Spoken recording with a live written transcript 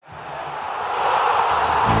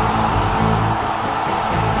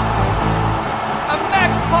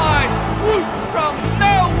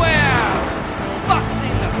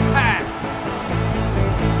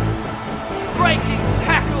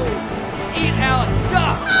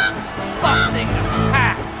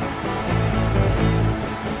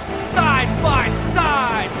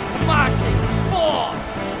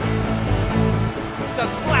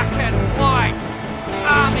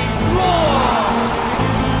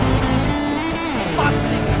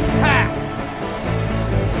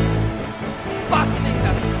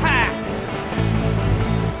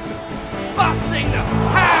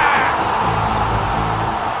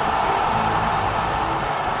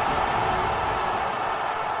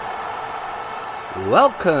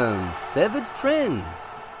Welcome, feathered friends!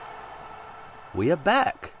 We are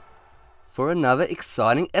back for another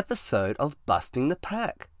exciting episode of Busting the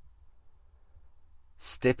Pack.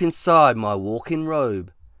 Step inside my walk-in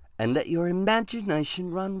robe and let your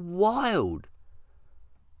imagination run wild.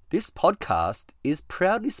 This podcast is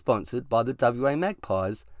proudly sponsored by the WA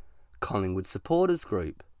Magpies Collingwood Supporters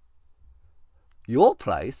Group. Your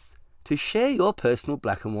place to share your personal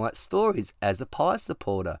black and white stories as a Pie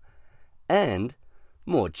supporter and,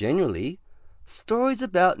 more generally, stories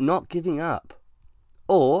about not giving up.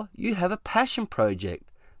 Or you have a passion project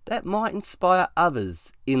that might inspire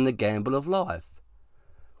others in the gamble of life.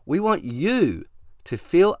 We want you to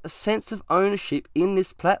feel a sense of ownership in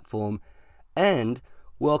this platform and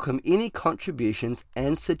welcome any contributions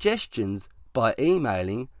and suggestions by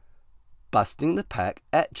emailing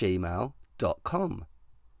bustingthepack@gmail.com.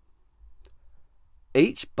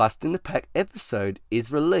 Each Busting the Pack episode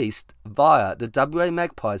is released via the WA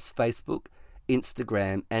Magpies Facebook,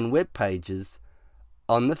 Instagram and web pages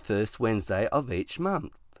on the first Wednesday of each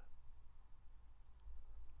month.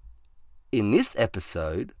 In this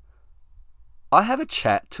episode, I have a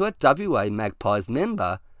chat to a WA Magpies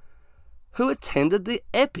member who attended the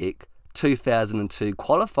epic 2002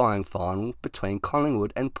 qualifying final between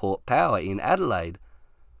Collingwood and Port Power in Adelaide.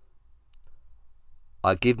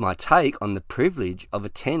 I give my take on the privilege of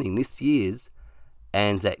attending this year's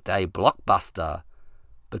Anzac Day blockbuster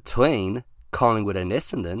between Collingwood and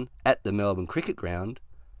Essendon at the Melbourne Cricket Ground,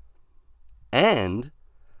 and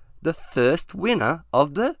the first winner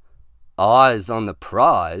of the Eyes on the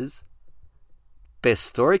Prize Best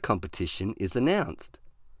Story competition is announced,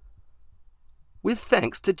 with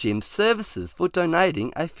thanks to Jim's Services for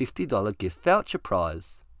donating a $50 gift voucher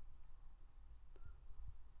prize.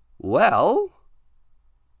 Well,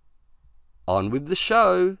 on with the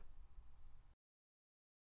show.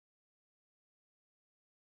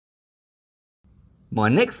 My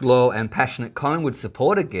next loyal and passionate Collingwood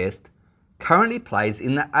supporter guest currently plays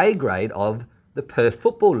in the A grade of the Perth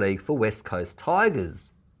Football League for West Coast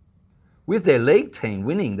Tigers. With their league team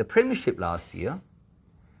winning the premiership last year,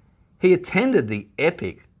 he attended the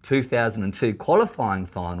epic 2002 qualifying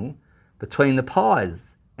final between the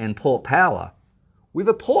Pies and Port Power with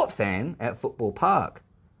a Port fan at Football Park.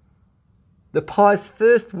 The Pies'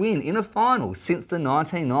 first win in a final since the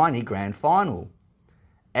 1990 Grand Final.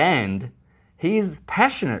 And he is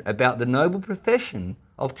passionate about the noble profession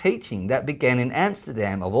of teaching that began in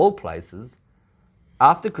Amsterdam, of all places,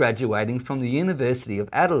 after graduating from the University of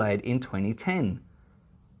Adelaide in 2010.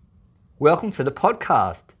 Welcome to the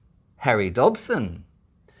podcast, Harry Dobson.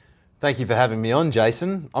 Thank you for having me on,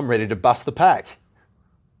 Jason. I'm ready to bust the pack.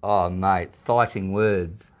 Oh, mate, fighting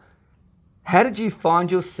words. How did you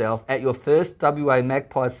find yourself at your first WA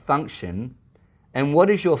Magpies function, and what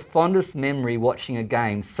is your fondest memory watching a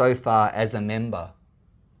game so far as a member?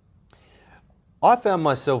 I found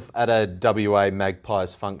myself at a WA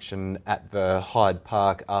Magpies function at the Hyde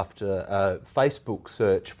Park after a Facebook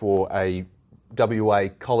search for a WA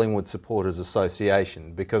Collingwood Supporters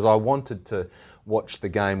Association because I wanted to watch the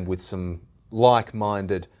game with some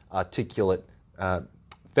like-minded, articulate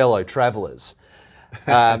fellow travellers.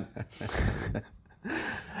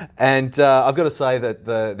 And I've got to say that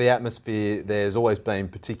the atmosphere there's always been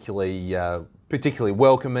particularly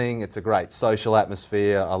welcoming. It's a great social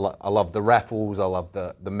atmosphere. I love the raffles, I love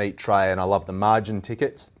the meat tray, and I love the margin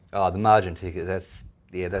tickets. Oh, the margin tickets,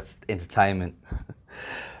 that's entertainment.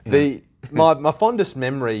 My fondest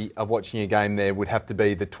memory of watching a game there would have to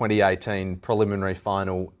be the 2018 preliminary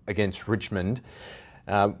final against Richmond,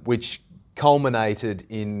 which culminated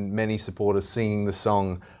in many supporters singing the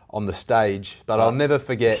song on the stage, but I'll never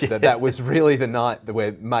forget that was really the night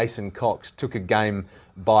where Mason Cox took a game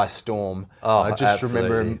by storm. I just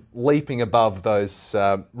remember him leaping above those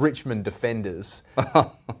Richmond defenders,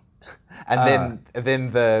 and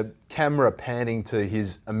then the camera panning to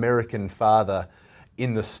his American father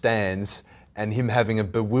in the stands and him having a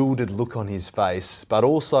bewildered look on his face, but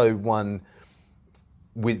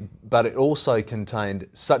it also contained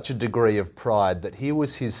such a degree of pride that here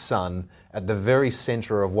was his son at the very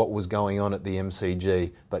centre of what was going on at the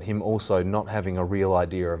MCG, but him also not having a real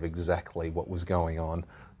idea of exactly what was going on.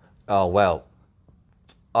 Oh, well,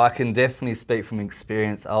 I can definitely speak from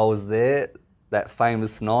experience. I was there that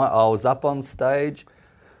famous night. I was up on stage.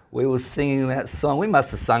 We were singing that song. We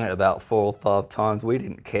must have sung it about 4 or 5 times. We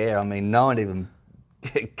didn't care. I mean, no one even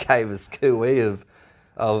gave us cooey of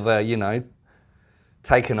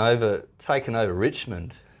taken over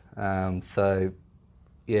Richmond. So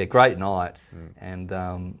yeah, great night, and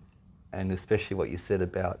especially what you said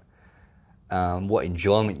about what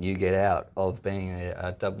enjoyment you get out of being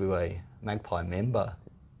a WA Magpie member.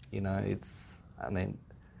 You know,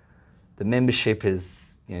 the membership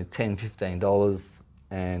is, $10, $15,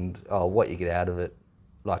 and what you get out of it,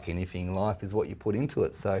 like anything in life, is what you put into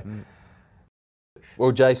it. So.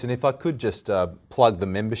 Well, Jason, if I could just plug the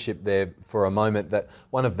membership there for a moment, that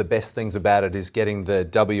one of the best things about it is getting the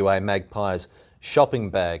WA Magpies shopping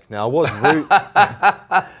bag. Now, I was rude.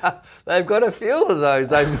 They've got a few of those.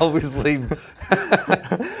 They've obviously.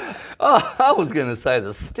 I was going to say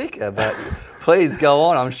the sticker, but please go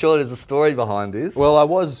on. I'm sure there's a story behind this. Well, I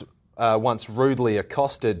was once rudely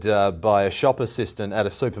accosted by a shop assistant at a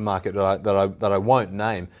supermarket that I won't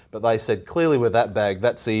name, but they said, clearly with that bag,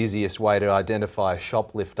 that's the easiest way to identify a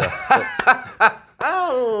shoplifter.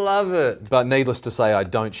 I love it. But needless to say, I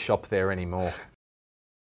don't shop there anymore.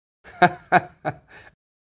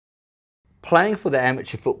 Playing for the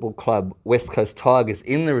amateur football club West Coast Tigers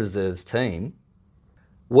in the reserves team,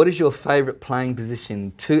 what is your favourite playing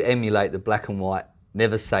position to emulate the black and white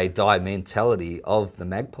never say die mentality of the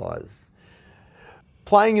Magpies?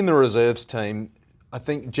 Playing in the reserves team, I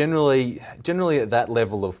think generally at that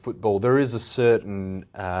level of football, there is a certain,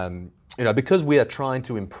 because we are trying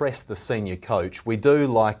to impress the senior coach, we do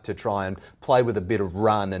like to try and play with a bit of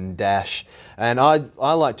run and dash. And I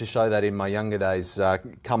like to show that in my younger days,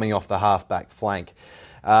 coming off the half-back flank.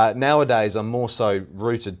 Nowadays, I'm more so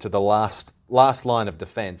rooted to the last line of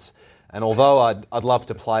defence. And although I'd love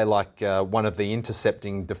to play like one of the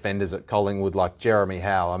intercepting defenders at Collingwood, like Jeremy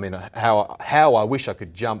Howe, I mean, how I wish I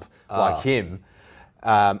could jump like him,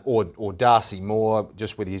 or Darcy Moore,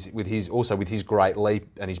 just with his great leap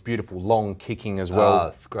and his beautiful long kicking as well. Oh,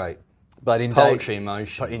 it's great. But poetry in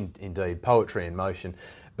motion. Indeed, poetry in motion.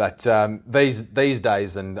 But these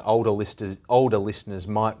days, and older listeners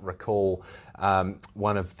might recall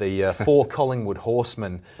one of the four Collingwood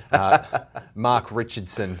horsemen, Mark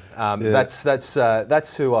Richardson.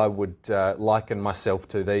 That's who I would liken myself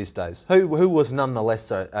to these days. Who was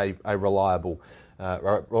nonetheless a reliable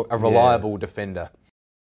defender.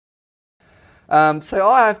 So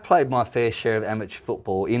I have played my fair share of amateur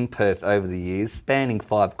football in Perth over the years, spanning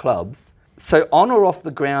 5 clubs. So on or off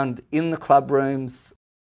the ground, in the club rooms,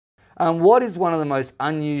 what is one of the most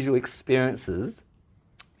unusual experiences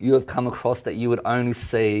you have come across that you would only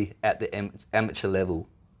see at the amateur level?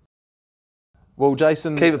 Well,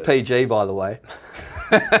 Jason... Keep it PG, by the way.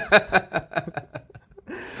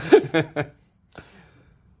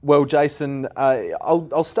 Well, Jason,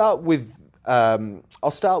 I'll start with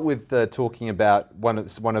talking about one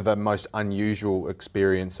of the most unusual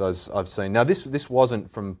experiences I've seen. Now, this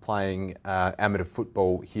wasn't from playing amateur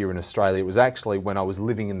football here in Australia. It was actually when I was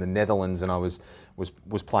living in the Netherlands and I was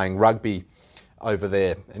playing rugby over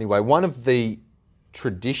there. Anyway, one of the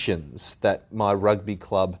traditions that my rugby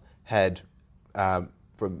club had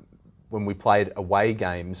from when we played away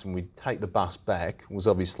games and we'd take the bus back was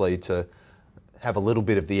obviously to have a little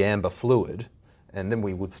bit of the amber fluid, and then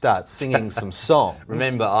we would start singing some songs.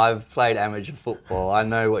 Remember, I've played amateur football. I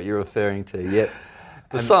know what you're referring to. Yep.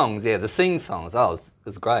 The songs, the sing songs. Oh, it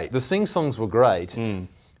was great. The sing songs were great,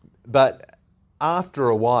 but after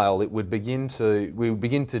a while, we would begin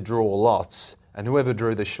to draw lots, and whoever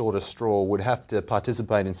drew the shortest straw would have to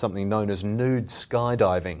participate in something known as nude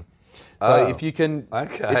skydiving. So if you can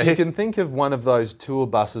think of one of those tour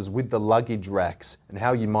buses with the luggage racks and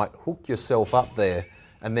how you might hook yourself up there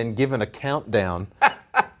and then given a countdown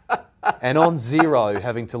and on 0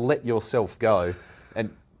 having to let yourself go,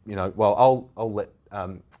 and I'll let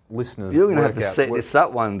listeners. You're going to have to set this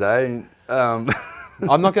up one day. I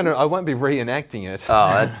won't be reenacting it.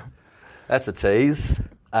 Oh, that's a tease.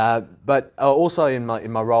 But also in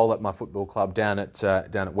my role at my football club down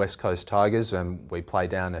at West Coast Tigers, and we play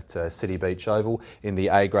down at City Beach Oval in the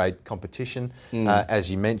A-grade competition,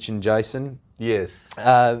 as you mentioned, Jason. Yes,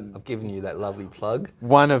 I've given you that lovely plug.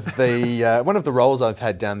 One of the roles I've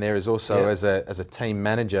had down there is also as a team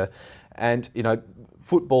manager, and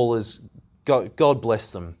footballers, God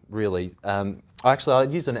bless them, really.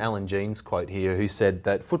 I'd use an Alan Jeans quote here, who said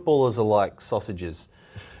that footballers are like sausages.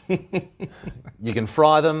 You can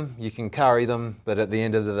fry them, you can curry them, but at the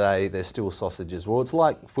end of the day, they're still sausages. Well, it's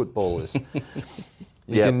like footballers.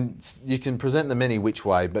 You can present them any which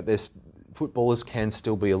way, but footballers can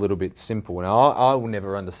still be a little bit simple. Now, I will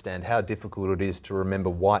never understand how difficult it is to remember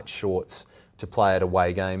white shorts to play at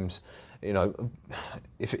away games. you know,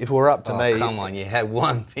 if it were up to me... Come on, you had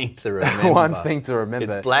one thing to remember. One thing to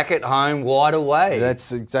remember. It's black at home, white away.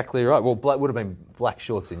 That's exactly right. Well, black would have been black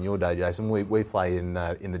shorts in your day, Jason. We play in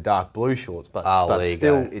the dark blue shorts, but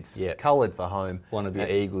still it's coloured for home. One of your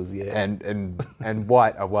Eagles, yeah. And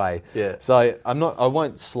white away. Yeah. So I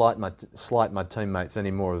won't slight my teammates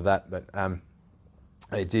any more of that, but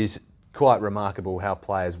it is quite remarkable how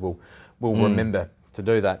players will remember to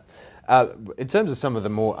do that. In terms of some of the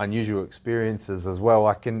more unusual experiences as well,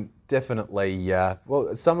 I can definitely,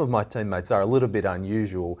 some of my teammates are a little bit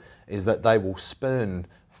unusual, is that they will spurn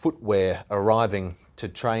footwear arriving to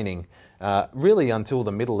training really until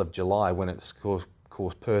the middle of July, when it's, of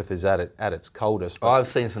course, Perth is at its coldest. But I've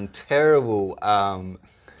seen some terrible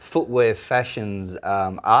footwear fashions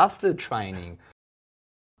after training.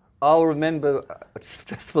 I'll remember,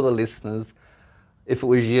 just for the listeners, if it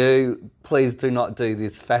was you, please do not do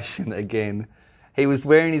this fashion again. He's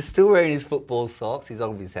still wearing his football socks. He's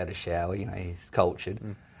obviously had a shower, he's cultured.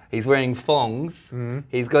 He's wearing thongs. Mm-hmm.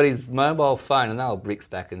 He's got his mobile phone, and they were bricks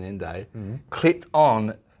back in the day, clipped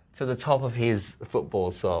on to the top of his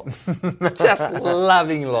football socks. Just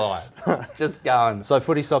loving life. Just going. So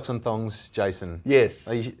footy socks and thongs, Jason? Yes.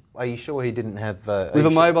 Are you sure he didn't have... With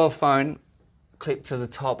a mobile phone clipped to the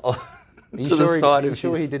top of... Are you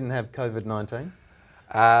sure he didn't have COVID-19?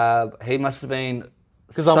 He must have been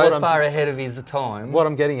far ahead of his time. What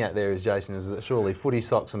I'm getting at there is, Jason, is that surely footy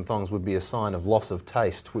socks and thongs would be a sign of loss of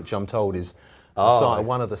taste, which I'm told is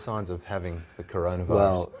one of the signs of having the coronavirus.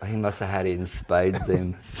 Well, he must have had it in spades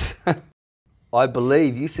then. I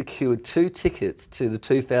believe you secured 2 tickets to the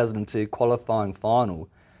 2002 qualifying final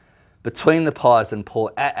between the Pies and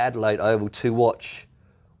Port at Adelaide Oval to watch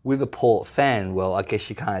with a Port fan. Well, I guess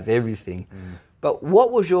you can't have everything. But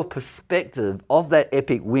what was your perspective of that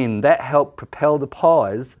epic win that helped propel the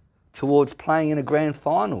Pies towards playing in a grand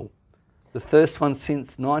final? The first one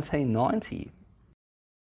since 1990.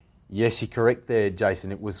 Yes, you're correct there,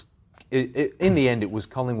 Jason. In the end, it was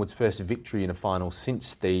Collingwood's first victory in a final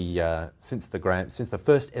since the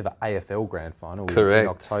first ever AFL grand final. Correct. In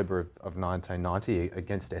October of 1990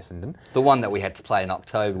 against Essendon. The one that we had to play in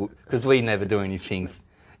October because we never do anything,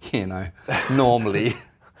 normally.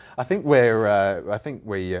 I think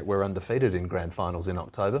we're undefeated in grand finals in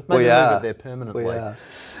October. Maybe move it there permanently. We are.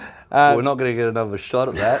 We're not going to get another shot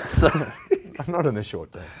at that. So not in the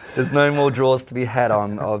short term. There's no more draws to be had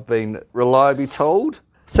on, I've been reliably told.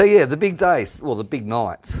 So yeah, the big day, the big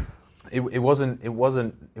night. It was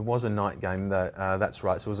a night game. That's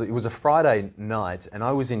right. So it was a Friday night, and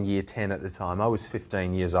I was in year 10 at the time. I was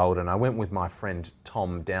 15 years old, and I went with my friend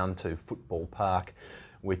Tom down to Football Park,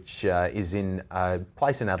 which is in a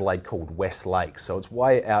place in Adelaide called West Lakes. So it's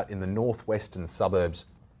way out in the northwestern suburbs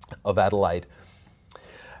of Adelaide.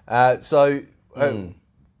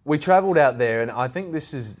 We travelled out there, and I think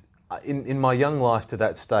this is, in my young life to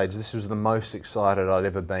that stage, this was the most excited I'd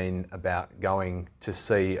ever been about going to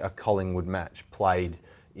see a Collingwood match played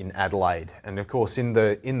in Adelaide. And of course, in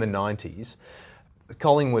the 90s,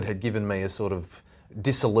 Collingwood had given me a sort of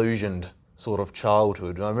disillusioned sort of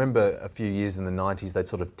childhood. I remember a few years in the 90s, they'd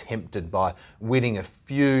sort of tempted by winning a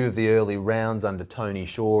few of the early rounds under Tony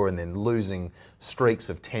Shaw and then losing streaks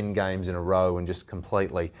of 10 games in a row and just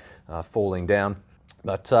completely falling down.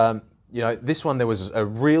 But, this one, there was a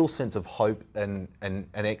real sense of hope and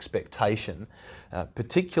expectation,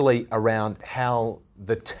 particularly around how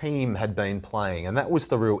the team had been playing. And that was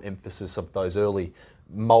the real emphasis of those early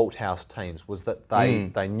Malthouse teams, was that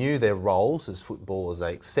they knew their roles as footballers,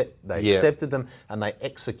 they accepted them and they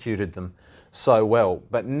executed them so well.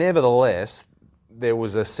 But nevertheless, there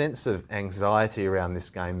was a sense of anxiety around this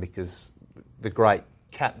game because the great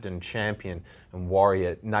captain, champion and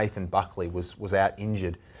warrior Nathan Buckley was out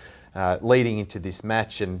injured leading into this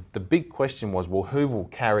match, and the big question was, well, who will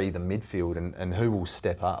carry the midfield and who will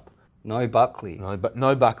step up? No Buckley.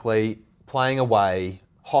 No Buckley, playing away,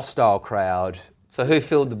 hostile crowd. So who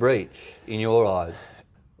filled the breach in your eyes?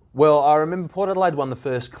 Well, I remember Port Adelaide won the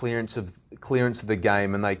first clearance of the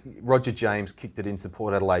game, and Roger James kicked it into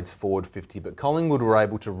Port Adelaide's forward 50, but Collingwood were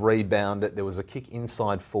able to rebound it. There was a kick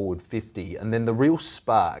inside forward 50, and then the real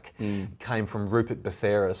spark came from Rupert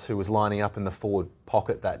Betheris, who was lining up in the forward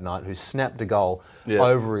pocket that night, who snapped a goal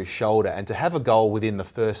over his shoulder. And to have a goal within the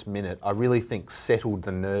first minute, I really think settled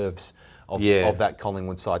the nerves of that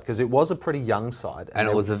Collingwood side, because it was a pretty young side. And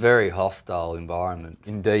it was a very hostile environment.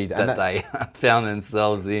 Indeed. That they found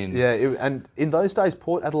themselves in. Yeah, and in those days,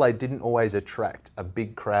 Port Adelaide didn't always attract a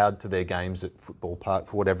big crowd to their games at Football Park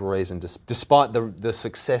for whatever reason. Despite the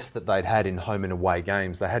success that they'd had in home and away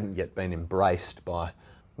games, they hadn't yet been embraced by,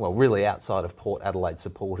 well, really outside of Port Adelaide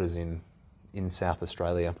supporters in South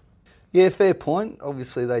Australia. Yeah, fair point.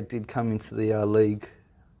 Obviously, they did come into the league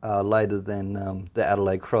later than the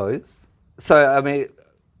Adelaide Crows. So, I mean,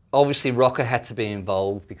 obviously Rocker had to be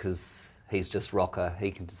involved because he's just Rocker.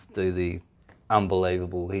 He can just do the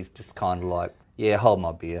unbelievable. He's just kind of like, yeah, hold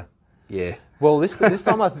my beer. Yeah. Well, this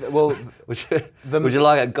time well, would you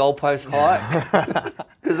like a goalpost hike?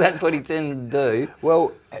 Because that's what he tended to do.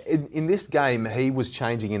 Well, in this game, he was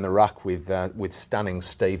changing in the ruck with stunning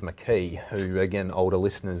Steve McKee, who, again, older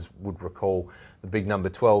listeners would recall the big number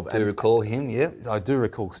 12. Do you recall him? Yeah. I do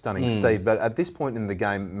recall stunning Steve, but at this point in the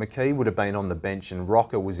game, McKee would have been on the bench and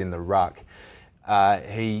Rocker was in the ruck.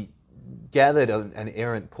 He gathered an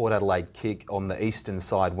errant Port Adelaide kick on the eastern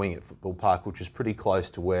side wing at Football Park, which was pretty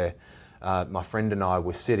close to where my friend and I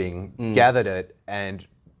were sitting, gathered it and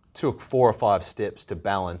took 4 or 5 steps to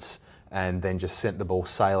balance and then just sent the ball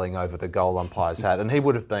sailing over the goal umpire's hat. And he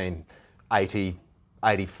would have been 80,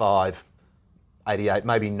 85, 88,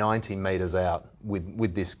 maybe 90 metres out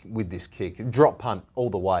with this kick. Drop punt all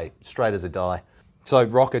the way, straight as a die. So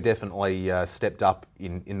Rocker definitely stepped up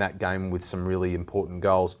in that game with some really important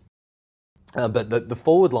goals. But the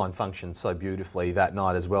forward line functioned so beautifully that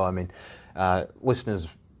night as well. I mean, listeners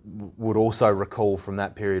would also recall from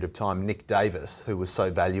that period of time Nick Davis, who was so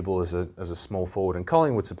valuable as a small forward, and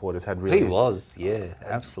Collingwood supporters had really. He was, yeah,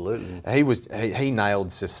 absolutely. He nailed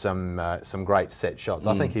just some great set shots.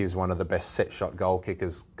 I think he was one of the best set shot goal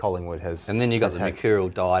kickers Collingwood has. And then you got the Mercurial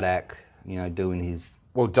Didac, doing his.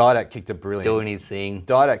 Well, Didac kicked a brilliant. Doing his thing.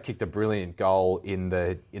 Didac kicked a brilliant goal in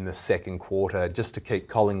the second quarter just to keep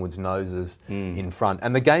Collingwood's noses in front,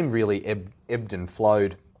 and the game really ebbed and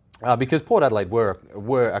flowed. Because Port Adelaide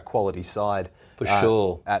were a quality side for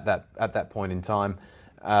sure at that point in time,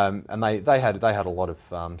 and they had a lot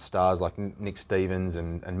of stars like Nick Stevens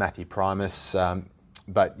and Matthew Primus,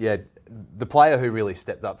 but yeah, the player who really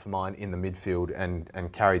stepped up for mine in the midfield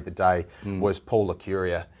and carried the day was Paul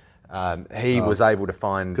Licuria. He was able to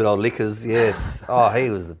find good old Lickers, yes.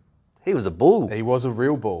 He was a bull. He was a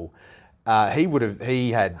real bull. He wasn't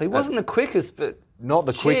the quickest, but. Not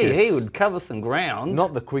the quickest. He would cover some ground.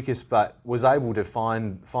 Not the quickest, but was able to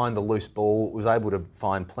find the loose ball, was able to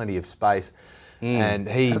find plenty of space. And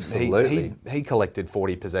he collected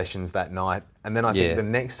 40 possessions that night. And then I think the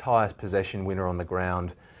next highest possession winner on the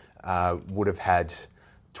ground would have had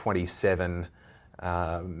 27.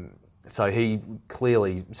 So he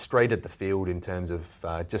clearly streeted the field in terms of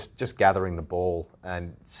just gathering the ball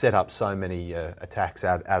and set up so many attacks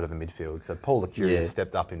out of the midfield. So Paul Licuria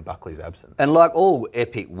stepped up in Buckley's absence. And like all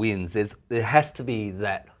epic wins, there has to be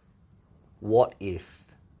that what if,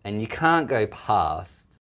 and you can't go past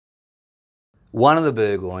one of the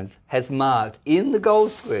Burgoynes has marked in the goal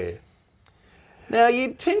square. Now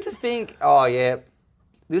you tend to think,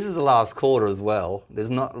 this is the last quarter as well. There's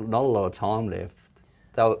not a lot of time left.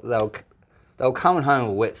 They were coming home with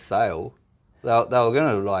a wet sail. They were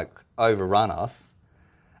going to overrun us.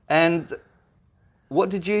 And what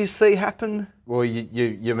did you see happen? Well,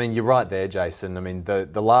 you're right there, Jason. I mean,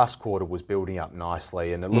 the last quarter was building up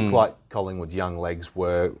nicely, and it looked like Collingwood's young legs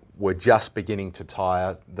were just beginning to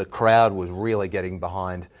tire. The crowd was really getting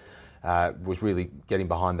behind.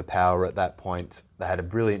 The power at that point. They had a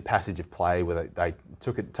brilliant passage of play where they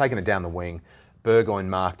taken it down the wing. Burgoyne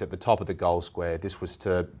marked at the top of the goal square. This was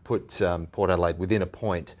to put Port Adelaide within a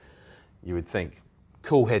point. You would think,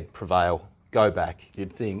 cool head prevail, go back.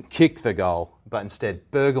 You'd think. Kick the goal. But instead,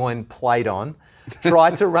 Burgoyne played on,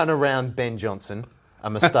 tried to run around Ben Johnson, a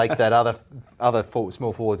mistake that other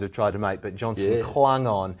small forwards have tried to make, but Johnson clung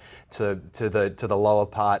on to the lower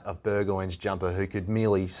part of Burgoyne's jumper, who could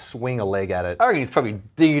merely swing a leg at it. I reckon he's probably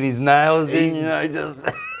digging his nails in, just...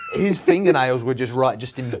 His fingernails were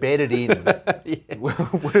just embedded in. Would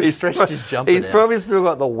have stretched his jumper He's down. probably still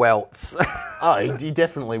got the welts. He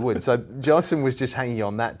definitely would. So Johnson was just hanging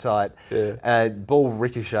on that tight. Ball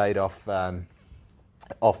ricocheted off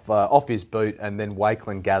his boot, and then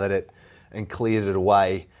Wakeland gathered it and cleared it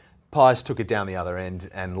away. Pies took it down the other end,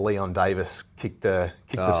 and Leon Davis kicked the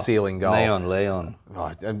ceiling goal. Leon.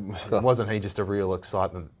 Wasn't he just a real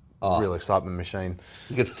excitement machine?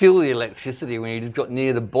 You could feel the electricity when you just got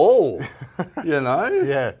near the ball,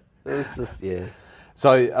 Yeah. It was just,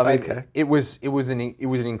 So I mean, it was an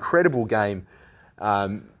incredible game.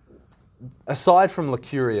 Aside from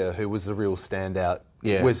Licuria, who was the real standout,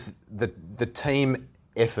 was the team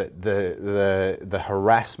effort, the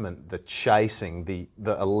harassment, the chasing, the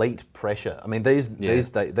elite pressure. I mean, these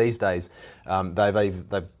days,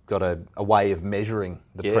 they've got a way of measuring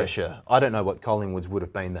the pressure. I don't know what Collingwood's would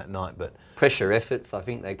have been that night, but pressure efforts, I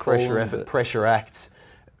think they call them. Pressure acts.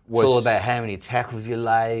 It's all about how many tackles you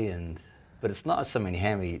lay, but it's not so many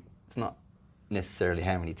it's not necessarily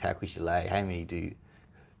how many tackles you lay, how many do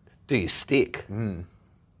you stick.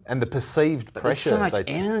 And the perceived But pressure. there's so much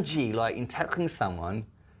energy, like in tackling someone,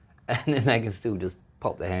 and then they can still just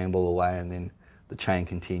pop the handball away, and then the chain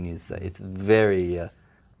continues. So it's very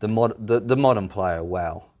the modern player.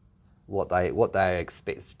 Wow, what they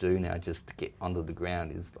expect to do now just to get onto the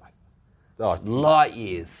ground is like light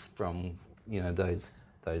years from those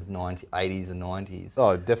 80s and 90s.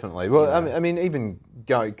 Oh, definitely. Well, I mean, even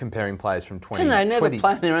comparing players from 20... And they never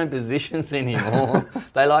play in their own positions anymore.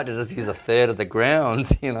 They like to just use a third of the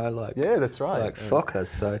ground, like... Yeah, that's right. Like soccer,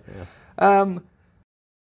 so... Yeah.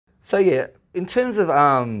 In terms of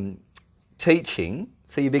teaching,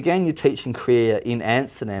 so you began your teaching career in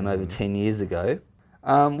Amsterdam over 10 years ago.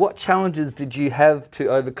 What challenges did you have to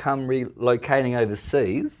overcome relocating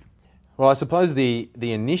overseas? Well, I suppose the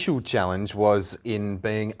initial challenge was in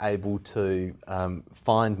being able to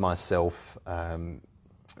find myself a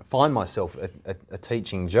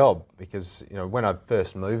teaching job, because when I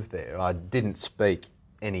first moved there, I didn't speak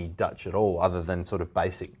any Dutch at all, other than sort of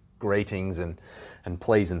basic greetings and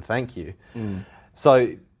please and thank you. So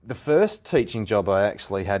the first teaching job I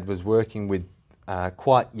actually had was working with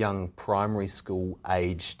quite young primary school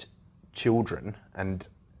aged children, and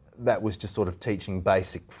that was just sort of teaching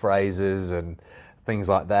basic phrases and things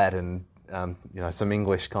like that, and some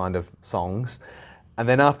English kind of songs. And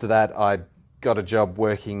then after that, I got a job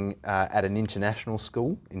working at an international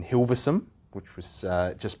school in Hilversum, which was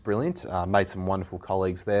just brilliant. Made some wonderful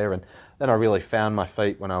colleagues there, and then I really found my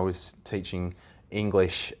feet when I was teaching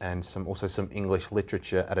English and also some English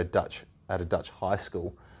literature at a Dutch high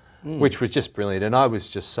school, which was just brilliant. And I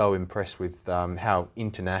was just so impressed with how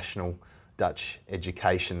international Dutch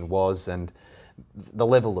education was, and the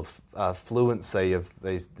level of fluency of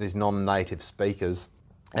these non-native speakers.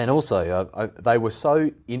 And also, they were so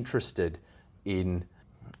interested in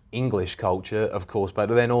English culture, of course, but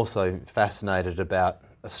then also fascinated about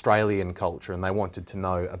Australian culture, and they wanted to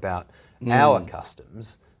know about our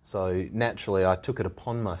customs. So naturally, I took it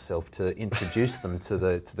upon myself to introduce them to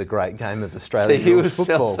the great game of Australian rules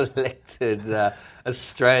football. So he was self-elected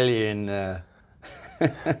Australian.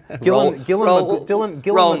 Gillan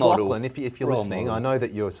role McLaughlin, if you're role listening, model. I know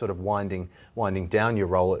that you're sort of winding down your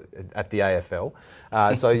role at the AFL,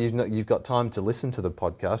 so you've got time to listen to the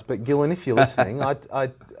podcast. But Gillan, if you're listening,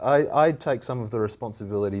 I'd take some of the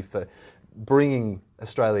responsibility for bringing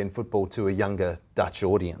Australian football to a younger Dutch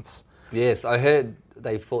audience. Yes, I heard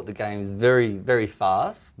they thought the games very, very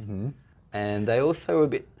fast, and they also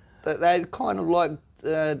were they kind of like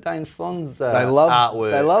Dane Swan's artwork.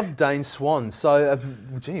 They love Dane Swan. So,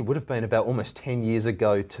 it would have been about almost 10 years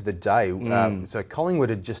ago to the day. So Collingwood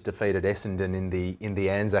had just defeated Essendon in the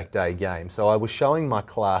Anzac Day game. So I was showing my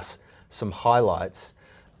class some highlights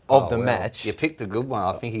of the match. You picked a good one.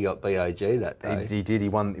 I think he got BOG that day. He did. He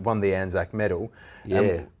won the Anzac medal.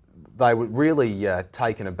 Yeah. They were really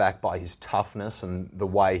taken aback by his toughness and the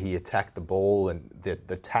way he attacked the ball, and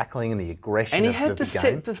the tackling and the aggression And he of had the game.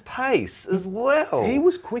 deceptive pace as well. He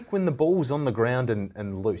was quick when the ball was on the ground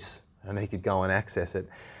and loose, and he could go and access it.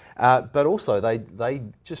 But also,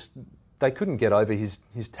 they couldn't get over his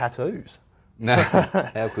tattoos. No,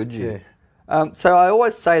 how could you? Yeah. So I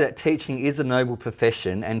always say that teaching is a noble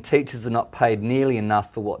profession, and teachers are not paid nearly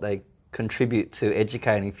enough for what they contribute to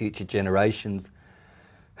educating future generations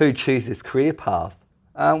who choose this career path.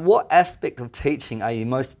 What aspect of teaching are you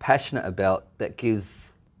most passionate about that gives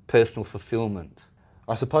personal fulfilment?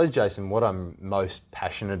 I suppose, Jason, what I'm most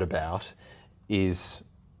passionate about is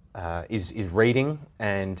reading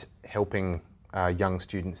and helping young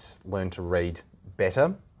students learn to read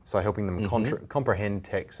better. So helping them comprehend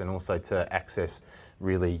text and also to access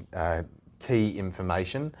really key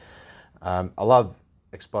information. I love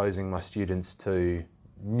exposing my students to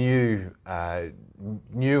new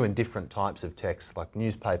and different types of texts, like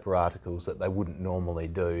newspaper articles that they wouldn't normally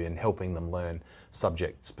do, and helping them learn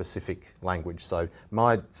subject-specific language. So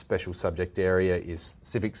my special subject area is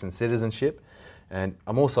civics and citizenship, and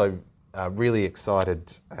I'm also really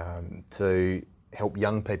excited to help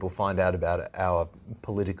young people find out about our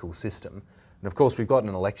political system. And of course, we've got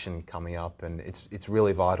an election coming up, and it's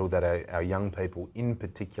really vital that our young people in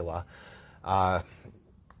particular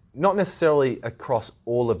not necessarily across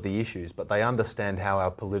all of the issues, but they understand how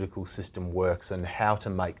our political system works and how to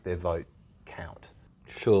make their vote count.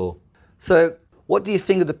 Sure. So what do you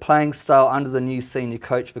think of the playing style under the new senior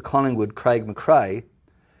coach for Collingwood, Craig McRae,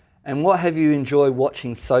 and what have you enjoyed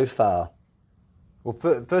watching so far?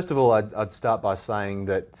 Well, first of all, I'd start by saying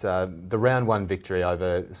that the round one victory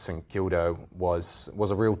over St Kilda was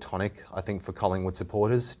a real tonic, I think, for Collingwood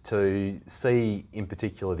supporters to see, in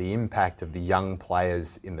particular, the impact of the young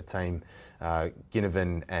players in the team,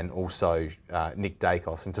 Ginnivan and also Nick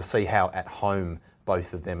Dacos, and to see how at home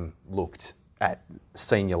both of them looked at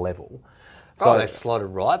senior level. So they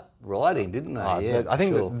slotted right in, didn't they? Yeah, I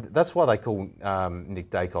think that's why they call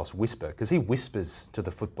Nick Dacos Whisper, because he whispers to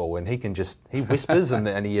the football and he whispers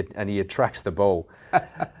and he attracts the ball.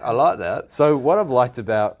 I like that. So what I've liked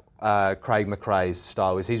about Craig McRae's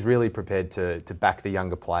style is he's really prepared to back the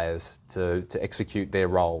younger players to execute their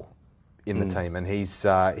role in the team, and he's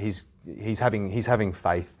having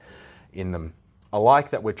faith in them. I like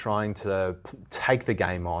that we're trying to take the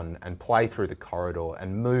game on and play through the corridor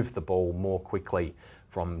and move the ball more quickly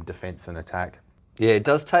from defence and attack. Yeah, it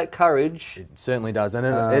does take courage. It certainly does, and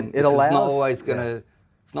it allows. It's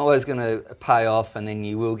not always going to pay off, and then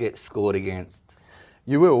you will get scored against.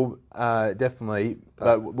 You will definitely,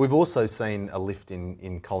 but we've also seen a lift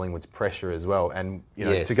in Collingwood's pressure as well. And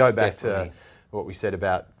Yes, to go back definitely. to what we said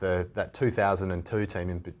about that 2002 team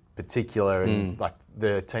in particular, and like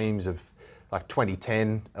the teams of like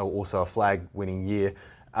 2010, also a flag-winning year.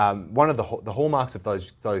 One of the hallmarks of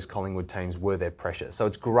those Collingwood teams were their pressure. So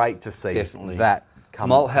it's great to see that come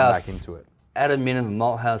back into it. At a minimum,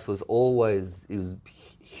 Malthouse was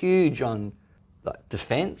huge on like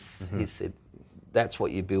defence. He said that's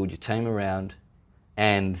what you build your team around,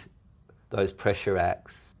 and those pressure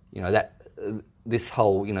acts. This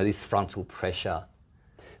whole this frontal pressure.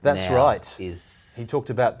 That's now right. He talked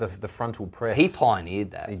about the frontal press. He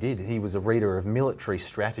pioneered that. He did. He was a reader of military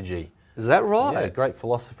strategy. Is that right? Yeah, great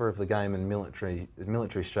philosopher of the game and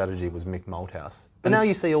military strategy was Mick Malthouse. But now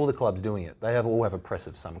you see all the clubs doing it. They all have a press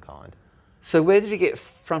of some kind. So where did you get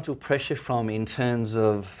frontal pressure from in terms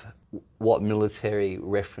of what military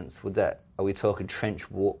reference would that? Are we talking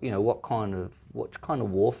trench war? What kind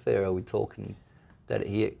of warfare are we talking that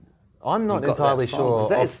he? I'm not entirely sure.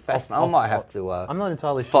 That is fascinating. I might have to. I'm not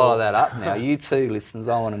entirely sure. Follow that up now. You too, listeners.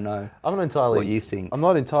 I want to know. I'm not entirely. What you think? I'm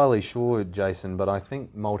not entirely sure, Jason, but I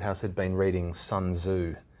think Malthouse had been reading Sun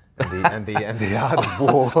Tzu and the Art of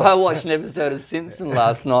War. I watched an episode of Simpson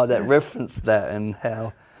last night that referenced that and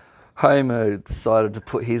how Homer decided to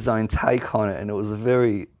put his own take on it, and it was a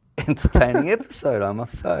very entertaining episode, I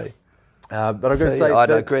must say. But I've got to say, I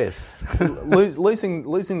digress.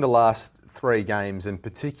 losing the last 3 games, and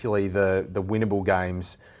particularly the winnable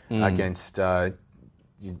games against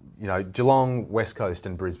Geelong, West Coast,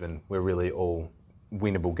 and Brisbane were really all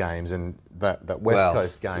winnable games, and that West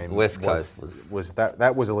Coast game was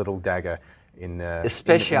a little dagger in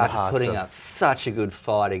especially in the after putting up such a good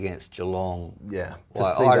fight against Geelong. Yeah,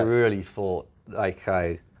 I really thought,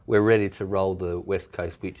 okay, we're ready to roll the West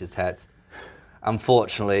Coast Witches hats.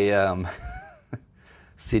 Unfortunately,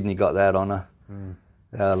 Sydney got that honour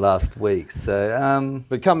last week. So,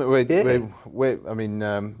 but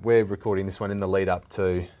we're recording this one in the lead up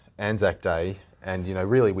to Anzac Day, and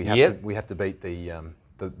really we have to beat the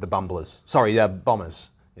Bumblers. Sorry, Bombers.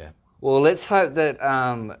 Yeah. Well, let's hope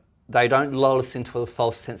that they don't lull us into a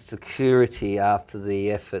false sense of security after the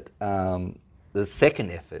effort, the second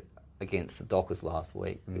effort against the Dockers last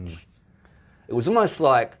week. Which it was almost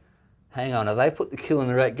like, hang on, have they put the queue in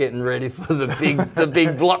the rack getting ready for the big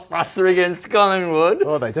blockbuster against Collingwood?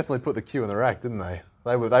 Oh, they definitely put the queue in the rack, didn't they?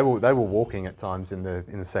 They were walking at times in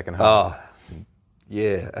the second half. Oh,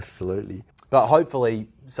 yeah, absolutely. But hopefully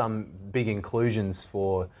some big inclusions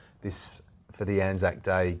for the Anzac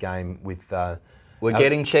Day game with we're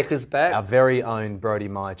getting Checkers back. Our very own Brodie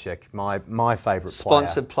Myercheck, my favourite player.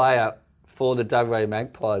 Sponsored player for the WA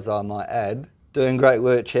Magpies, I might add. Doing great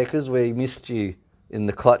work, Checkers. We missed you in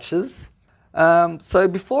the clutches. So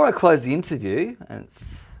before I close the interview, and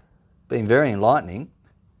it's been very enlightening,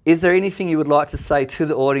 is there anything you would like to say to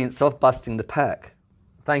the audience of Busting the Pack?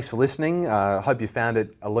 Thanks for listening. I hope you found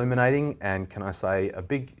it illuminating, and can I say a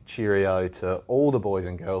big cheerio to all the boys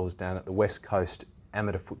and girls down at the West Coast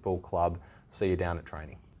Amateur Football Club. See you down at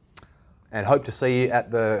training. And hope to see you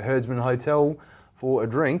at the Herdsman Hotel for a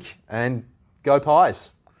drink, and go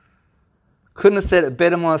Pies. Couldn't have said it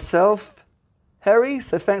better myself, Harry,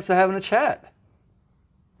 so thanks for having a chat.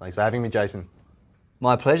 Thanks for having me, Jason.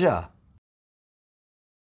 My pleasure.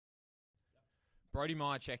 Brodie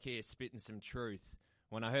Myercheck here, spitting some truth.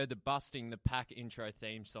 When I heard the Busting the Pack intro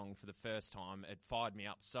theme song for the first time, it fired me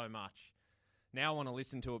up so much. Now I want to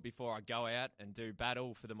listen to it before I go out and do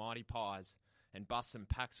battle for the Mighty Pies and bust some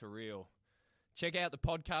packs for real. Check out the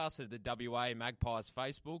podcast at the WA Magpies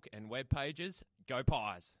Facebook and web pages. Go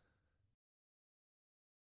Pies!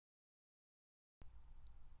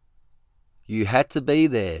 You had to be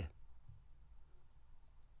there.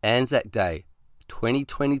 Anzac Day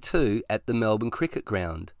 2022 at the Melbourne Cricket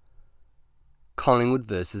Ground. Collingwood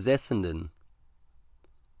versus Essendon.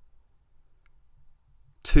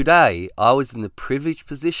 Today, I was in the privileged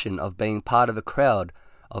position of being part of a crowd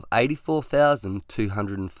of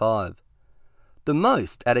 84,205, the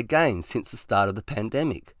most at a game since the start of the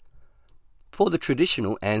pandemic, for the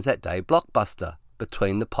traditional Anzac Day blockbuster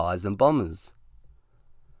between the Pies and Bombers.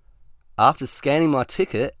 After scanning my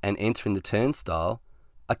ticket and entering the turnstile,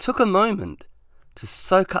 I took a moment to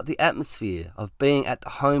soak up the atmosphere of being at the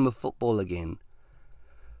home of football again.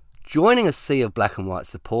 Joining a sea of black and white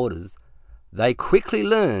supporters, they quickly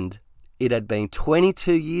learned it had been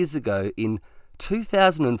 22 years ago in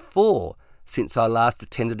 2004 since I last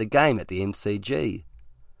attended a game at the MCG.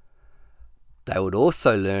 They would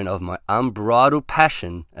also learn of my unbridled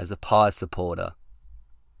passion as a Pies supporter.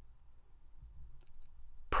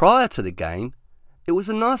 Prior to the game, it was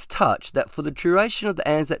a nice touch that for the duration of the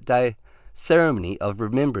Anzac Day ceremony of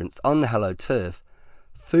remembrance on the hallowed turf,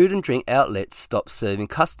 food and drink outlets stopped serving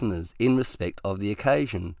customers in respect of the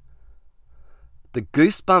occasion. The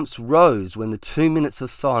goosebumps rose when the 2 minutes of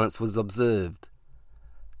silence was observed.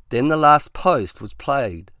 Then the last post was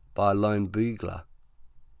played by a lone bugler,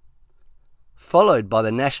 followed by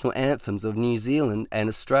the national anthems of New Zealand and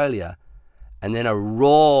Australia, and then a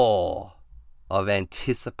roar of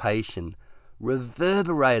anticipation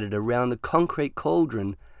reverberated around the concrete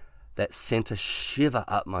cauldron that sent a shiver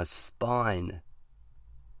up my spine.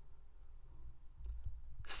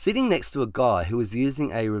 Sitting next to a guy who was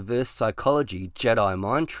using a reverse psychology Jedi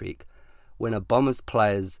mind trick when a Bombers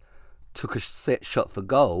players took a set shot for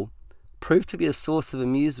goal proved to be a source of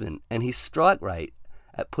amusement, and his strike rate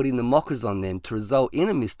at putting the mockers on them to result in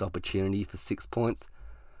a missed opportunity for 6 points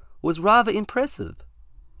was rather impressive.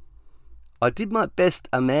 I did my best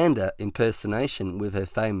Amanda impersonation with her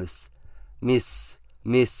famous Miss,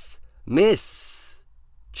 Miss, Miss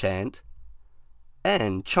chant,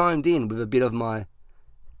 and chimed in with a bit of my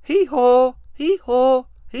hee-haw, hee-haw,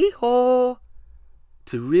 hee-haw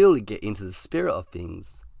to really get into the spirit of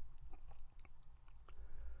things.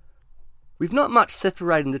 With not much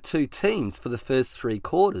separating the two teams for the first 3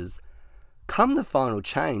 quarters, come the final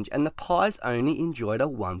change and the Pies only enjoyed a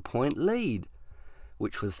 1-point lead,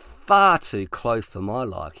 which was far too close for my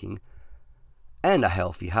liking and a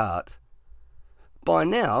healthy heart. By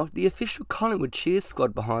now, the official Collingwood cheer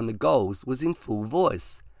squad behind the goals was in full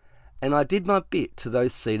voice, and I did my bit to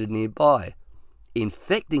those seated nearby,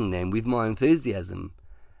 infecting them with my enthusiasm,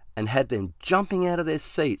 and had them jumping out of their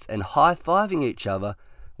seats and high-fiving each other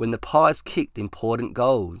when the Pies kicked important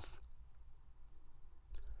goals.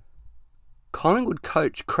 Collingwood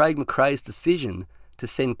coach Craig McRae's decision to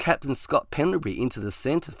send Captain Scott Pendlebury into the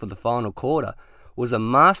centre for the final quarter was a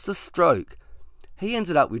master stroke. He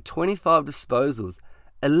ended up with 25 disposals,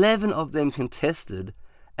 11 of them contested,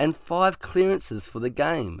 and 5 clearances for the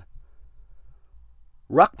game.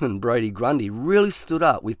 Ruckman Brodie Grundy really stood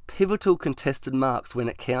up with pivotal contested marks when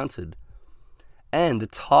it counted, and the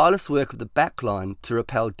tireless work of the backline to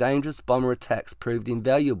repel dangerous Bomber attacks proved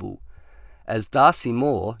invaluable, as Darcy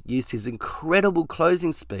Moore used his incredible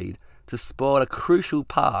closing speed to spoil a crucial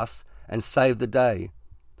pass and save the day.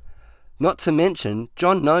 Not to mention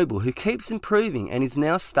John Noble, who keeps improving and is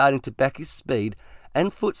now starting to back his speed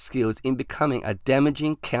and foot skills in becoming a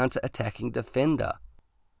damaging counter-attacking defender.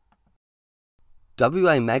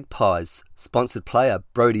 WA Magpies sponsored player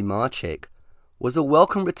Brodie Marchek was a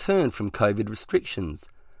welcome return from COVID restrictions,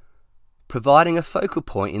 providing a focal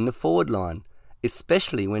point in the forward line,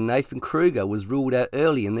 especially when Nathan Kruger was ruled out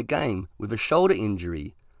early in the game with a shoulder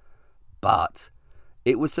injury. But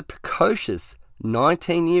it was the precocious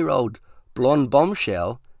 19-year-old blonde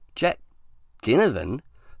bombshell, Jack Ginnivan,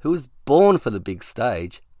 who was born for the big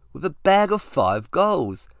stage with a bag of 5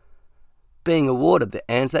 goals, being awarded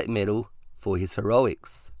the Anzac Medal for his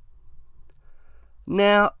heroics.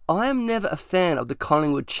 Now, I am never a fan of the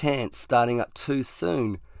Collingwood chants starting up too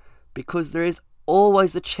soon, because there is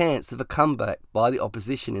always a chance of a comeback by the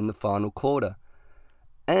opposition in the final quarter.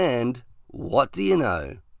 And what do you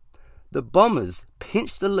know? The Bombers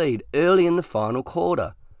pinched the lead early in the final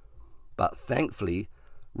quarter, but thankfully,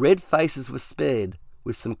 red faces were spared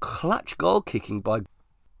with some clutch goal kicking by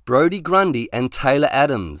Brodie Grundy and Taylor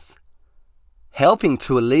Adams, helping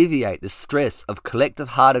to alleviate the stress of collective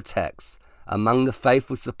heart attacks among the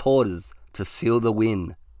faithful supporters to seal the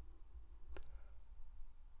win.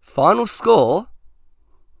 Final score: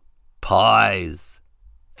 Pies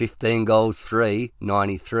 15 goals 3,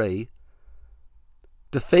 93.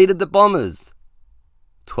 Defeated the Bombers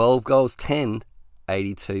 12 goals 10,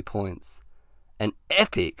 82 points. An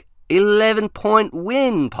epic 11-point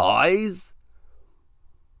win, Pies!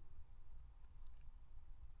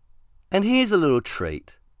 And here's a little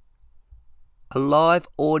treat. A live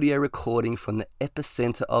audio recording from the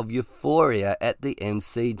epicenter of euphoria at the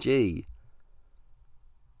MCG,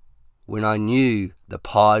 when I knew the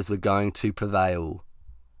Pies were going to prevail.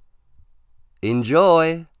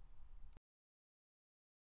 Enjoy!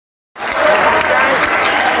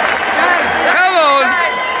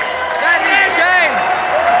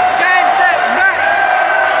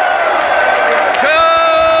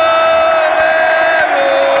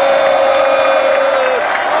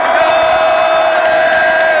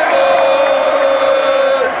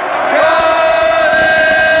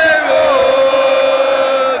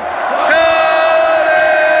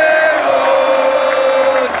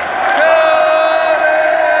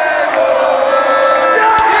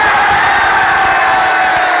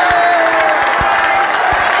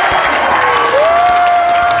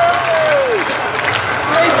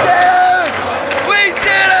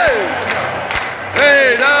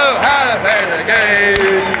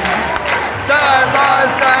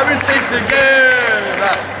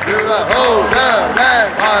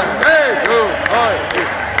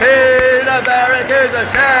 Americans are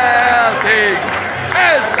shouting,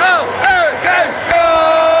 it's American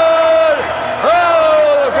show!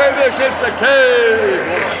 Oh, the premiership's the key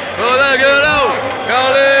for the good old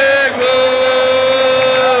Collingwood!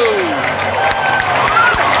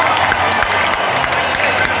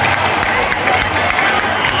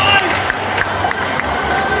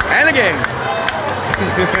 And again.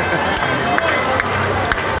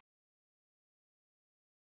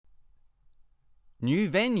 New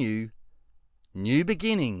venue, new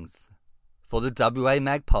beginnings for the WA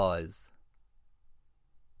Magpies.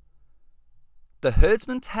 The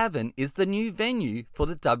Herdsman Tavern is the new venue for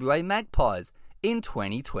the WA Magpies in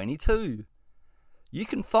 2022. You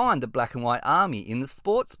can find the Black and White Army in the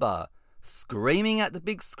sports bar, screaming at the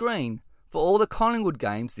big screen for all the Collingwood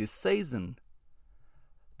games this season.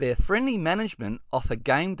 Their friendly management offer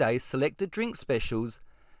game day selected drink specials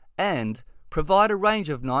and provide a range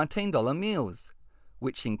of $19 meals,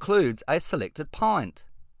 which includes a selected pint.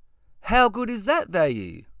 How good is that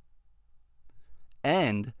value?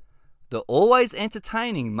 And the always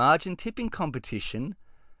entertaining margin tipping competition,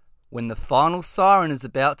 when the final siren is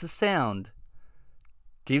about to sound,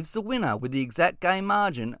 gives the winner with the exact game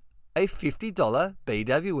margin a $50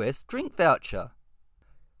 BWS drink voucher.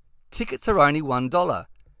 Tickets are only $1.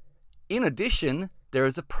 In addition, there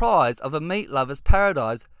is a prize of a Meat Lover's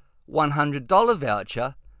Paradise $100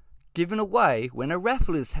 voucher given away when a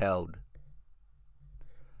raffle is held.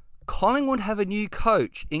 Collingwood have a new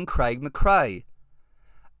coach in Craig McRae,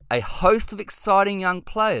 a host of exciting young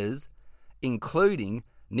players, including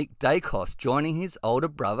Nick Dacos joining his older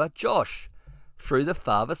brother Josh through the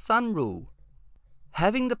father-son rule,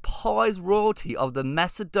 having the Pies royalty of the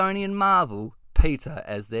Macedonian marvel Peter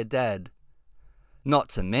as their dad. Not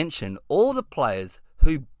to mention all the players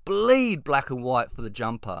who bleed black and white for the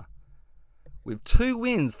jumper. With 2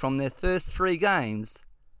 wins from their first 3 games,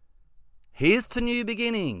 here's to new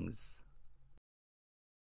beginnings.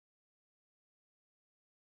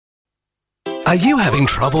 Are you having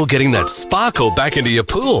trouble getting that sparkle back into your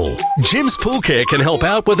pool? Jim's Pool Care can help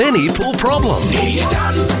out with any pool problem. You're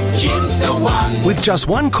done. Jim's the one. With just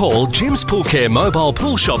one call, Jim's Pool Care mobile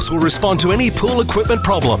pool shops will respond to any pool equipment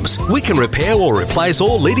problems. We can repair or replace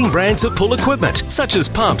all leading brands of pool equipment, such as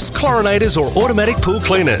pumps, chlorinators or automatic pool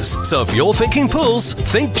cleaners. So if you're thinking pools,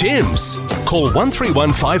 think Jim's. Call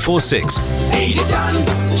 131 546. You're done.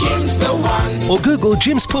 Jim's the one. Or Google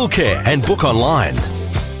Jim's Pool Care and book online.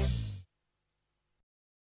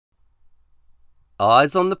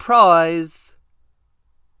 Eyes on the prize.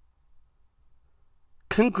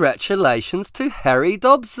 Congratulations to Harry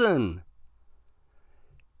Dobson.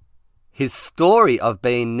 His story of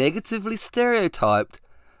being negatively stereotyped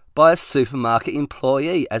by a supermarket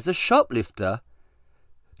employee as a shoplifter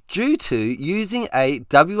due to using a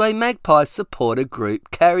WA Magpie supporter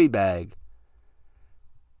group carry bag.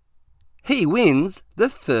 He wins the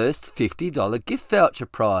first $50 gift voucher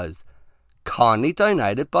prize, kindly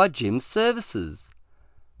donated by Jim's Services.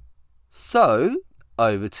 So,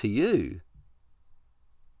 over to you.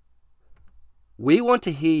 We want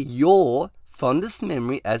to hear your fondest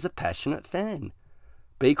memory as a passionate fan.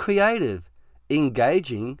 Be creative,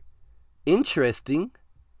 engaging, interesting,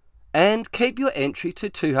 and keep your entry to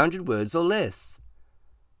 200 words or less.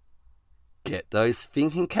 Get those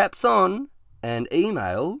thinking caps on and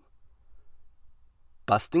email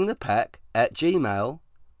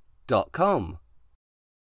bustingthepack@gmail.com.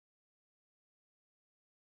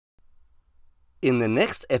 In the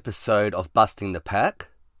next episode of Busting the Pack,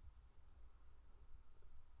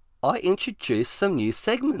 I introduced some new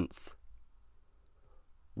segments.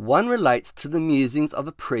 One relates to the musings of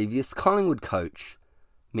a previous Collingwood coach,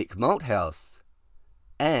 Mick Malthouse,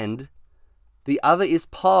 and the other is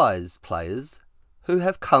Pies players who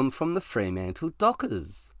have come from the Fremantle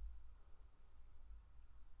Dockers.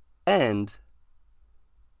 And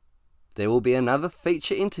there will be another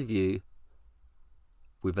feature interview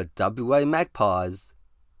with a WA Magpies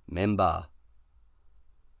member.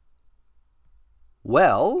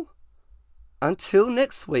 Well, until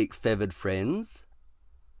next week, feathered friends,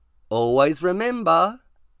 always remember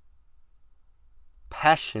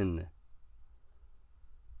passion,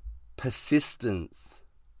 persistence,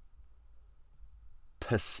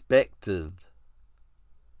 perspective.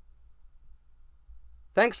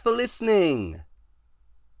 Thanks for listening.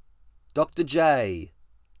 Dr. J.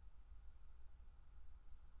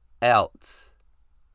 Out.